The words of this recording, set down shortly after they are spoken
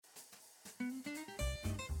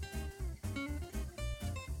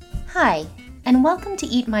Hi, and welcome to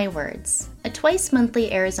Eat My Words, a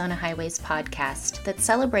twice-monthly Arizona Highways podcast that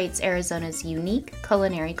celebrates Arizona's unique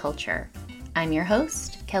culinary culture. I'm your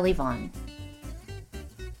host, Kelly Vaughn.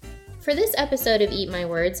 For this episode of Eat My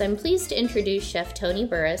Words, I'm pleased to introduce Chef Tony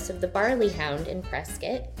Burris of the Barley Hound in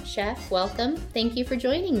Prescott. Chef, welcome. Thank you for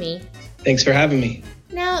joining me. Thanks for having me.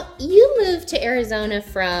 Now, you moved to Arizona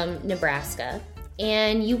from Nebraska,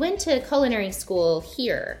 and you went to culinary school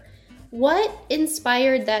here. What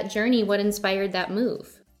inspired that journey? What inspired that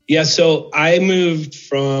move? Yeah, so I moved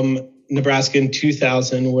from Nebraska in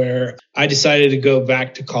 2000, where I decided to go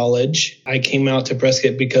back to college. I came out to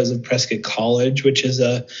Prescott because of Prescott College, which is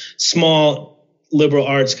a small liberal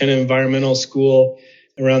arts kind of environmental school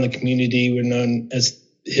around the community. We're known as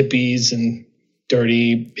hippies and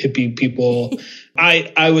dirty hippie people.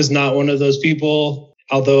 I was not one of those people,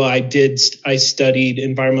 although I studied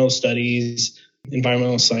environmental studies,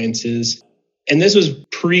 environmental sciences. And this was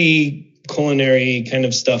pre-culinary kind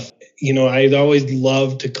of stuff. You know, I'd always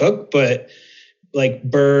loved to cook, but like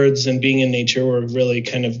birds and being in nature were really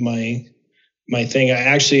kind of my thing. I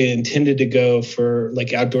actually intended to go for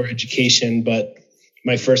like outdoor education, but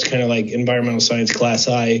my first kind of like environmental science class,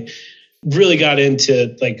 I really got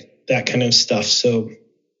into like that kind of stuff. So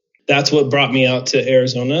that's what brought me out to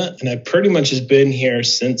Arizona. And I pretty much has been here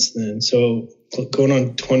since then. So going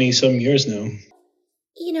on 20 some years now.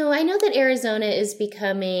 You know, I know that Arizona is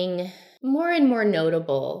becoming more and more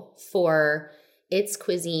notable for its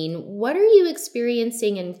cuisine. What are you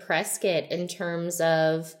experiencing in Prescott in terms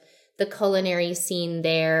of the culinary scene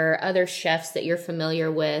there, other chefs that you're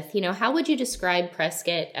familiar with? You know, how would you describe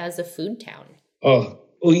Prescott as a food town? Oh,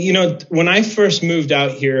 well, you know, when I first moved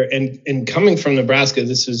out here and coming from Nebraska,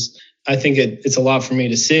 I think it's a lot for me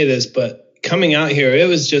to say this, but coming out here, it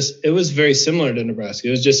was very similar to Nebraska.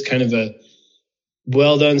 It was just kind of a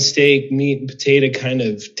well done steak, meat and potato kind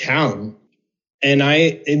of town.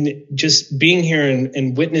 And just being here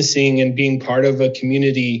and witnessing and being part of a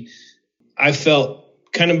community, I felt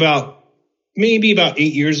kind of maybe about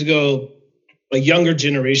 8 years ago, a younger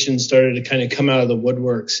generation started to kind of come out of the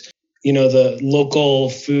woodworks. You know, the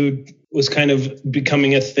local food was kind of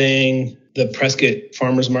becoming a thing. The Prescott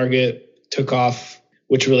Farmers Market took off,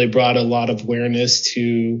 which really brought a lot of awareness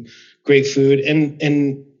to great food. And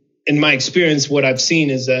in my experience, what I've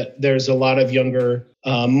seen is that there's a lot of younger,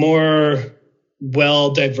 more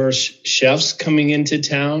well-diverse chefs coming into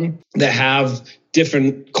town that have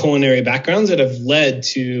different culinary backgrounds that have led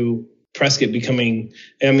to Prescott becoming,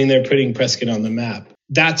 they're putting Prescott on the map.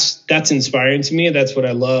 That's inspiring to me. That's what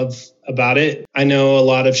I love about it. I know a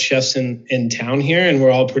lot of chefs in town here, and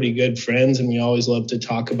we're all pretty good friends, and we always love to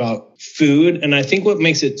talk about food. And I think what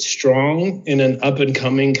makes it strong in an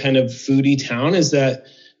up-and-coming kind of foodie town is that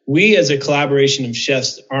we, as a collaboration of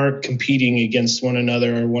chefs, aren't competing against one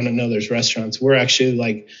another or one another's restaurants. We're actually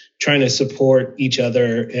like trying to support each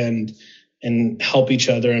other and help each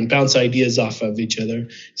other and bounce ideas off of each other.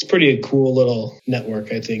 It's pretty a cool little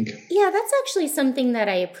network, I think. Yeah, that's actually something that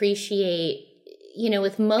I appreciate. You know,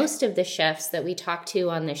 with most of the chefs that we talk to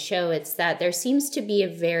on the show, it's that there seems to be a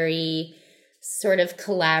very sort of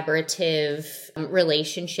collaborative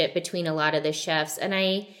relationship between a lot of the chefs. And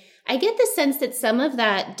I get the sense that some of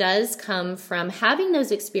that does come from having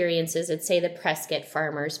those experiences at, say, the Prescott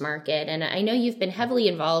Farmers Market. And I know you've been heavily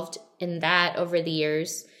involved in that over the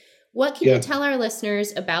years. What can you tell our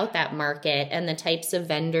listeners about that market and the types of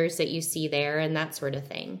vendors that you see there and that sort of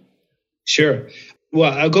thing? Sure.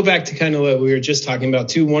 Well, I'll go back to kind of what we were just talking about,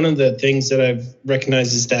 too. One of the things that I've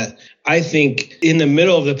recognized is that I think in the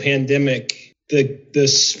middle of the pandemic, the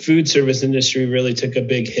food service industry really took a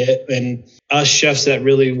big hit, and us chefs that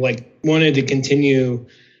really wanted to continue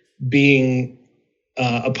being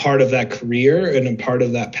a part of that career and a part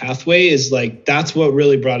of that pathway is that's what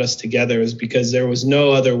really brought us together, is because there was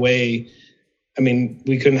no other way.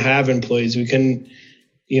 We couldn't have employees. We couldn't,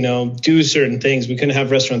 do certain things. We couldn't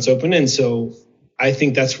have restaurants open. And so I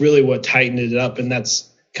think that's really what tightened it up. And that's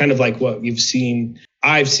kind of like what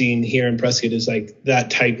I've seen here in Prescott is that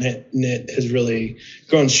tight knit has really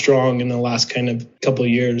grown strong in the last kind of couple of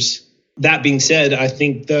years. That being said, I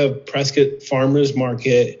think the Prescott Farmers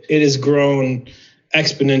Market, it has grown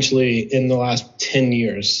exponentially in the last 10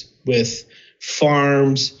 years with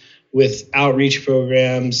farms, with outreach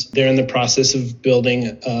programs. They're in the process of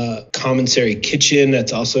building a commissary kitchen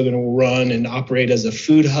that's also going to run and operate as a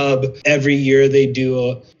food hub. Every year they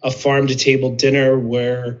do a farm to table dinner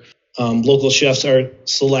where local chefs are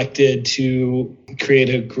selected to create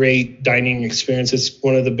a great dining experience. It's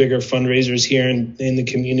one of the bigger fundraisers here in the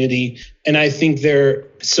community. And I think their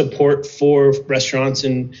support for restaurants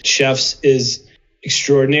and chefs is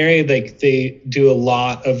extraordinary. They do a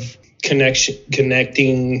lot of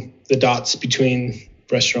connecting the dots between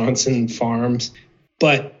restaurants and farms.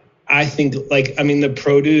 But I think the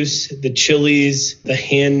produce, the chilies, the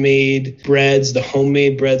handmade breads, the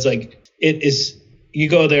homemade breads, it is, you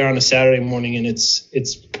go there on a Saturday morning and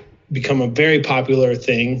it's become a very popular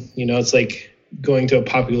thing. It's like going to a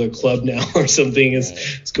popular club now or something.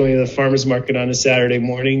 It's going to the farmer's market on a Saturday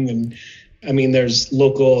morning. And there's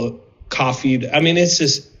local coffee. It's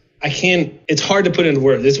just, it's hard to put into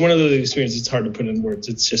words. It's one of those experiences it's hard to put in words.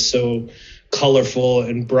 It's just so colorful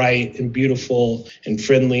and bright and beautiful and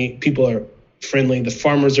friendly. People are friendly. The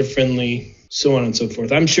farmers are friendly, so on and so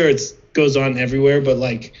forth. I'm sure it goes on everywhere, but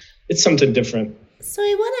it's something different. So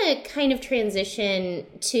I want to kind of transition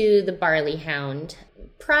to the Barley Hound.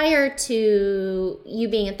 Prior to you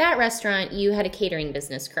being at that restaurant, you had a catering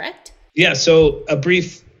business, correct? Yeah. So a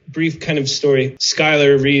brief kind of story.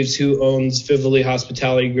 Skylar Reeves, who owns Vivoli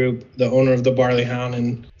Hospitality Group, the owner of the Barley Hound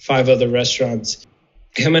and 5 other restaurants,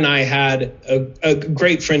 him and I had a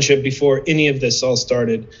great friendship before any of this all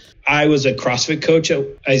started. I was a CrossFit coach.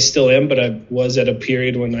 I still am, but I was at a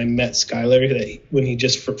period when I met Skylar when he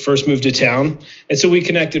just first moved to town. And so we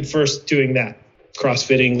connected first doing that,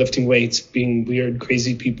 CrossFitting, lifting weights, being weird,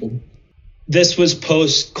 crazy people. This was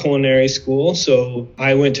post culinary school. So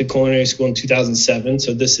I went to culinary school in 2007.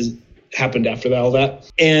 So happened after all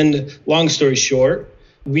that. And long story short,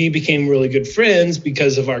 we became really good friends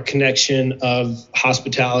because of our connection of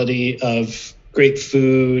hospitality, of great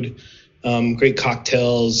food, great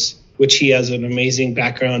cocktails, which he has an amazing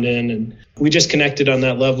background in. And we just connected on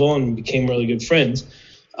that level and became really good friends.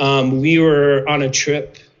 We were on a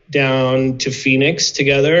trip down to Phoenix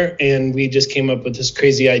together, and we just came up with this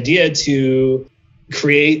crazy idea to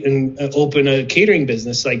create and open a catering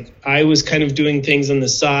business. I was kind of doing things on the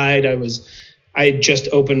side. I had just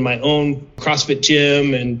opened my own CrossFit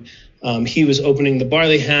gym, and he was opening the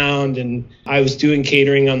Barley Hound, and I was doing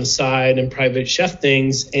catering on the side and private chef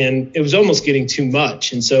things, and it was almost getting too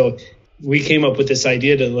much. And so we came up with this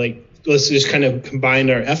idea to let's just kind of combine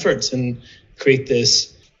our efforts and create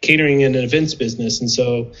this catering and events business. And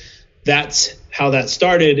so that's how that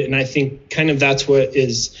started. And I think kind of that's what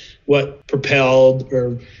propelled,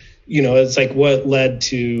 or, it's what led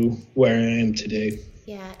to where I am today.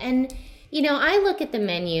 Yeah. And, I look at the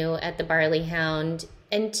menu at the Barley Hound,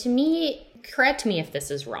 and to me, correct me if this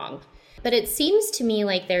is wrong, but it seems to me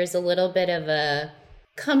like there's a little bit of a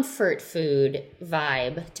comfort food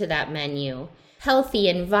vibe to that menu. Healthy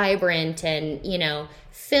and vibrant and,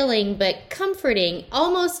 filling, but comforting,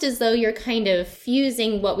 almost as though you're kind of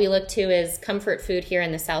fusing what we look to as comfort food here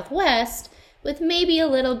in the Southwest with maybe a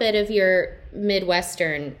little bit of your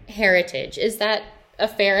Midwestern heritage. Is that a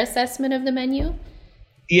fair assessment of the menu?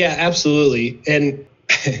 Yeah, absolutely. And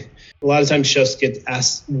a lot of times chefs get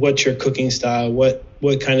asked, what's your cooking style? What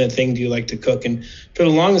kind of thing do you like to cook? And for the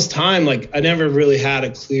longest time, I never really had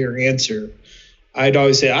a clear answer. I'd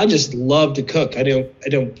always say, I just love to cook.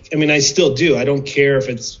 I still do. I don't care if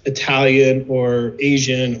it's Italian or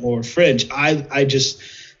Asian or French. I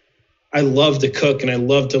love to cook, and I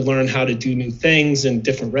love to learn how to do new things and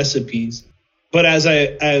different recipes. But as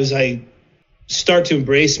I start to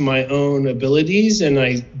embrace my own abilities and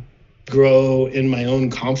I grow in my own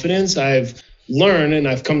confidence, I've learned and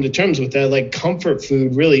I've come to terms with that, comfort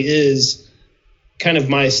food really is kind of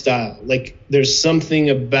my style. There's something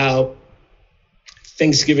about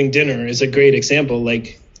Thanksgiving dinner is a great example.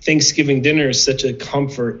 Thanksgiving dinner is such a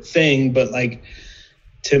comfort thing, but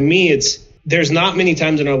to me, there's not many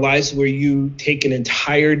times in our lives where you take an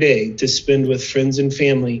entire day to spend with friends and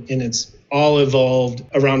family, and it's all evolved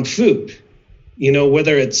around food.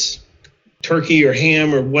 Whether it's turkey or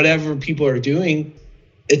ham or whatever people are doing,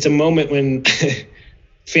 it's a moment when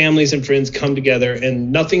families and friends come together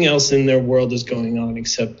and nothing else in their world is going on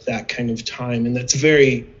except that kind of time. And that's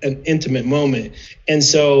an intimate moment. And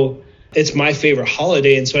so it's my favorite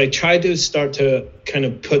holiday. And so I tried to start to kind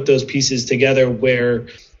of put those pieces together where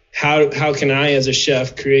how can I as a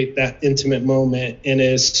chef create that intimate moment in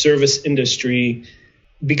a service industry,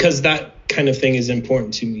 because that kind of thing is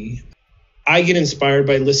important to me. I get inspired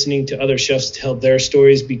by listening to other chefs tell their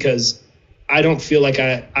stories, because I don't feel like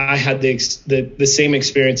I had the same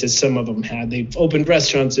experience as some of them had. They've opened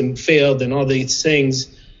restaurants and failed and all these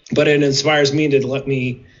things, but it inspires me to let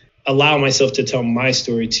me allow myself to tell my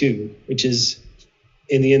story too, which is,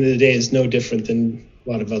 in the end of the day, is no different than a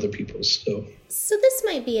lot of other people's. So this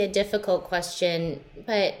might be a difficult question,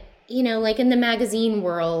 but, in the magazine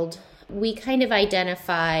world, we kind of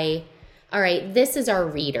identify, all right, this is our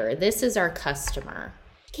reader, this is our customer.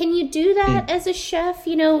 Can you do that as a chef?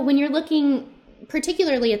 When you're looking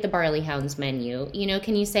particularly at the Barley Hounds menu,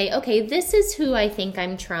 can you say, okay, this is who I think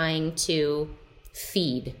I'm trying to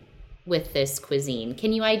feed with this cuisine?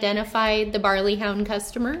 Can you identify the Barley Hound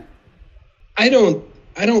customer? I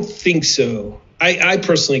don't think so. I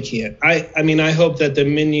personally can't. I mean, I hope that the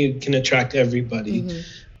menu can attract everybody.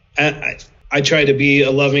 Mm-hmm. I try to be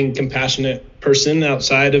a loving, compassionate person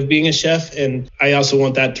outside of being a chef. And I also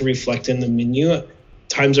want that to reflect in the menu.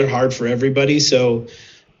 Times are hard for everybody. So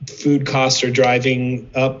food costs are driving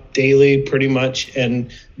up daily pretty much.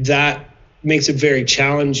 And that makes it very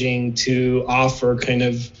challenging to offer kind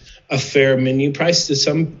of a fair menu price to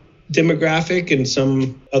some demographic, and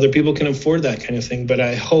some other people can afford that kind of thing. But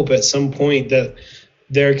I hope at some point that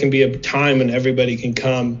there can be a time when everybody can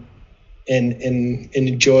come and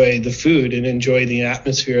enjoy the food and enjoy the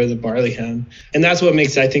atmosphere of the Barley Hound. And that's what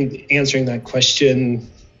makes, I think, answering that question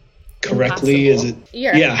correctly impossible.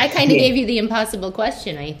 I kind of gave you the impossible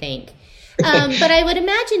question, I think. But I would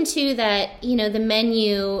imagine too that, the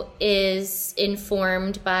menu is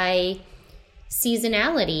informed by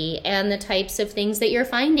seasonality and the types of things that you're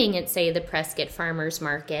finding at, say, the Prescott Farmers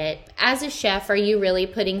Market. As a chef, are you really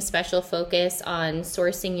putting special focus on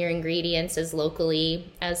sourcing your ingredients as locally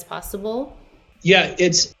as possible? Yeah,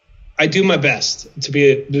 I do my best to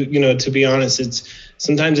be honest.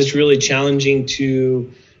 Sometimes it's really challenging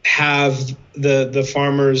to have the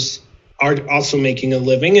farmers are also making a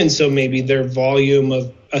living. And so maybe their volume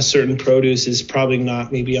of a certain produce is probably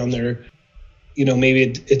not maybe on their, maybe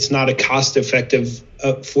it's not a cost effective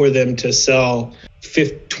for them to sell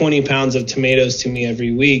 20 pounds of tomatoes to me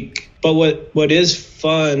every week. But what is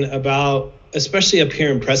fun about, especially up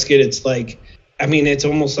here in Prescott, it's like, it's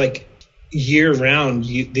almost like year round,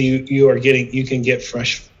 you can get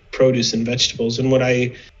fresh produce and vegetables. And what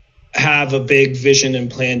I have a big vision and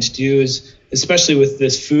plan to do is, especially with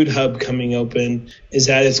this food hub coming open, is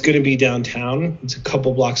that it's going to be downtown. It's a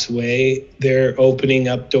couple blocks away. They're opening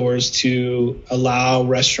up doors to allow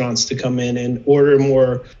restaurants to come in and order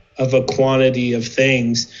more of a quantity of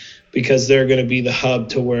things, because they're going to be the hub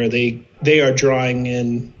to where they are drawing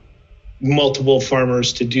in multiple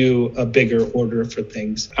farmers to do a bigger order for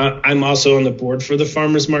things. I'm also on the board for the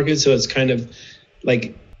farmers market, so it's kind of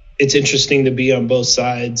like, it's interesting to be on both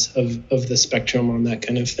sides of the spectrum on that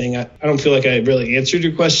kind of thing. I don't feel like I really answered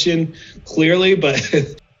your question clearly, but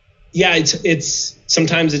yeah, it's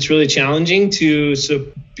sometimes it's really challenging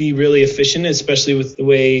to be really efficient, especially with the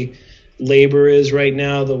way labor is right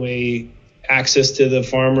now, the way access to the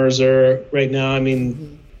farmers are right now.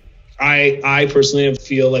 I personally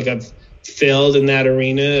feel like I've failed in that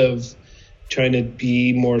arena of trying to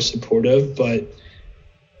be more supportive, but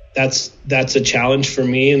that's a challenge for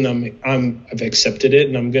me, and I've accepted it,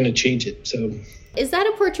 and I'm going to change it. So, is that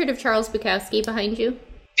a portrait of Charles Bukowski behind you?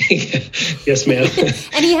 Yes, ma'am.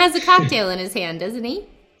 And he has a cocktail in his hand, doesn't he?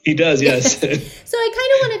 He does, yes. So I kind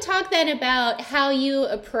of want to talk then about how you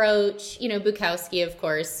approach, Bukowski, of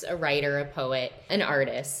course, a writer, a poet, an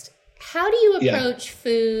artist. How do you approach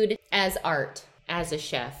food as art, as a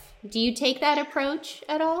chef? Do you take that approach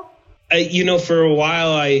at all? For a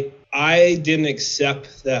while, I didn't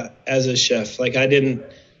accept that as a chef. Like, I didn't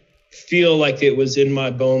feel like it was in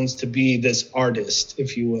my bones to be this artist,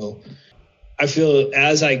 if you will. I feel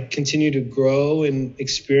as I continue to grow and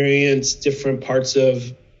experience different parts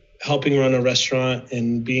of helping run a restaurant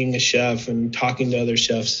and being a chef and talking to other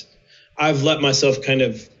chefs, I've let myself kind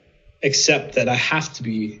of accept that I have to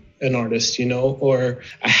be an artist, or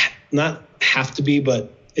not have to be,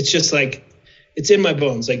 but it's just like, it's in my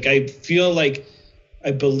bones. Like, I feel like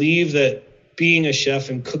I believe that being a chef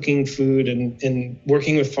and cooking food and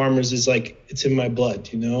working with farmers is like, it's in my blood,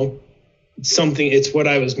 it's what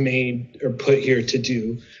I was made or put here to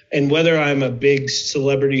do. And whether I'm a big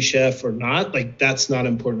celebrity chef or not, like, that's not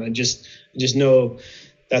important. I just know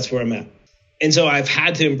that's where I'm at. And so I've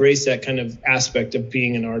had to embrace that kind of aspect of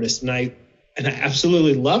being an artist. And I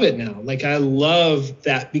absolutely love it now. Like, I love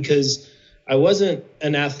that because I wasn't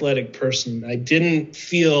an athletic person. I didn't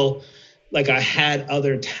feel like I had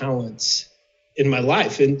other talents in my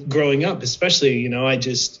life and growing up, especially,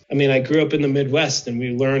 I grew up in the Midwest, and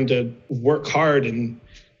we learned to work hard and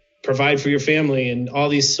provide for your family and all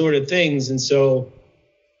these sort of things. And so,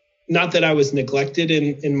 not that I was neglected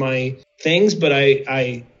in my things, but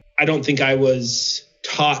I don't think I was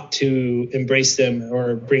taught to embrace them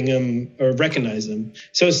or bring them or recognize them.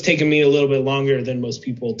 So it's taken me a little bit longer than most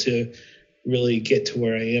people to really get to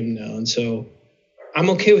where I am now. And so I'm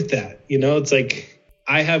okay with that. It's like,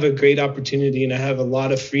 I have a great opportunity and I have a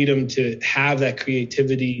lot of freedom to have that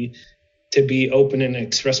creativity, to be open and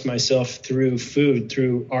express myself through food,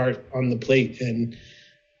 through art on the plate. And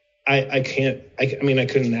I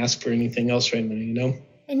couldn't ask for anything else right now, you know?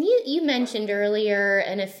 And you mentioned earlier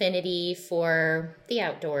an affinity for the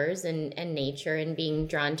outdoors and nature and being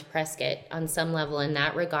drawn to Prescott on some level in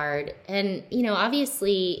that regard. And, you know,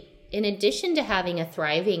 obviously, in addition to having a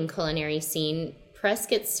thriving culinary scene,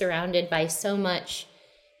 Prescott's surrounded by so much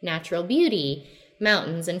natural beauty,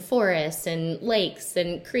 mountains and forests and lakes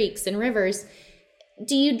and creeks and rivers.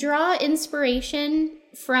 Do you draw inspiration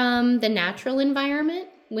from the natural environment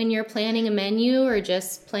when you're planning a menu or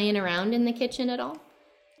just playing around in the kitchen at all?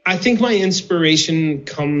 I think my inspiration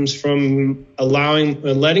comes from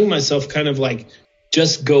letting myself kind of like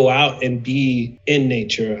just go out and be in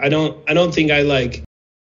nature. I don't think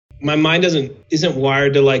my mind isn't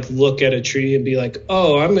wired to like look at a tree and be like,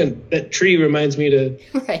 oh, that tree reminds me of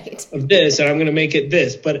this, and I'm going to make it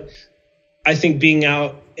this. But I think being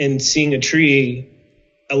out and seeing a tree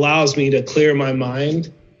allows me to clear my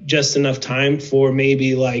mind just enough time for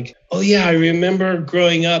maybe like, oh yeah, I remember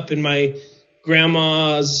growing up and my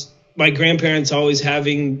grandparents always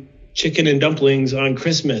having chicken and dumplings on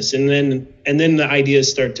Christmas. And then the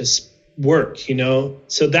ideas start to work, you know?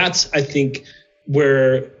 So that's, I think,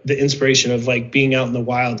 where the inspiration of like being out in the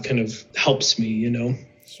wild kind of helps me, you know?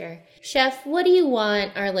 Sure. Chef, what do you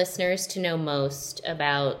want our listeners to know most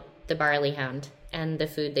about the Barley Hound and the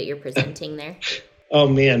food that you're presenting there? Oh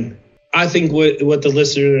man. I think what the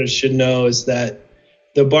listeners should know is that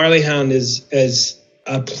the Barley Hound is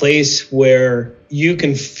a place where you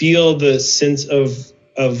can feel the sense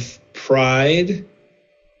of pride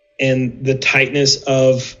and the tightness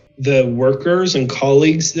of the workers and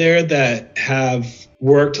colleagues there that have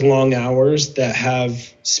worked long hours, that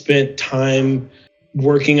have spent time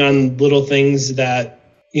working on little things that,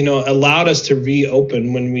 you know, allowed us to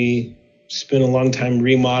reopen when we spent a long time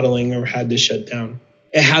remodeling or had to shut down.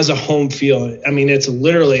 It has a home feel. I mean, it's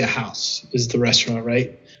literally a house is the restaurant,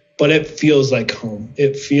 right? But it feels like home.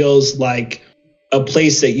 It feels like a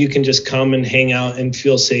place that you can just come and hang out and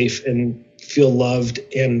feel safe and feel loved.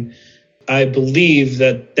 And I believe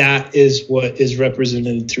that is what is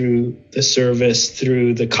represented through the service,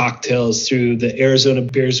 through the cocktails, through the Arizona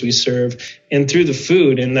beers we serve, and through the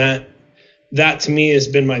food. And that to me has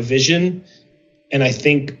been my vision. And I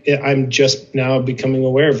think I'm just now becoming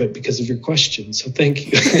aware of it because of your question. So thank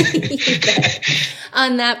you.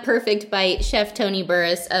 On that perfect bite, Chef Tony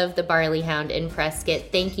Burris of the Barley Hound in Prescott,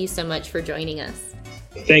 thank you so much for joining us.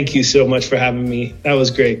 Thank you so much for having me. That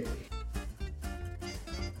was great.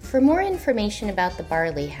 For more information about the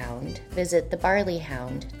Barley Hound, visit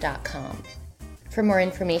thebarleyhound.com. For more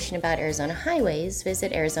information about Arizona Highways,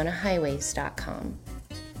 visit arizonahighways.com.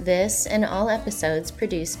 This and all episodes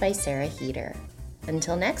produced by Sarah Heater.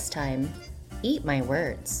 Until next time, eat my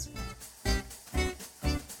words.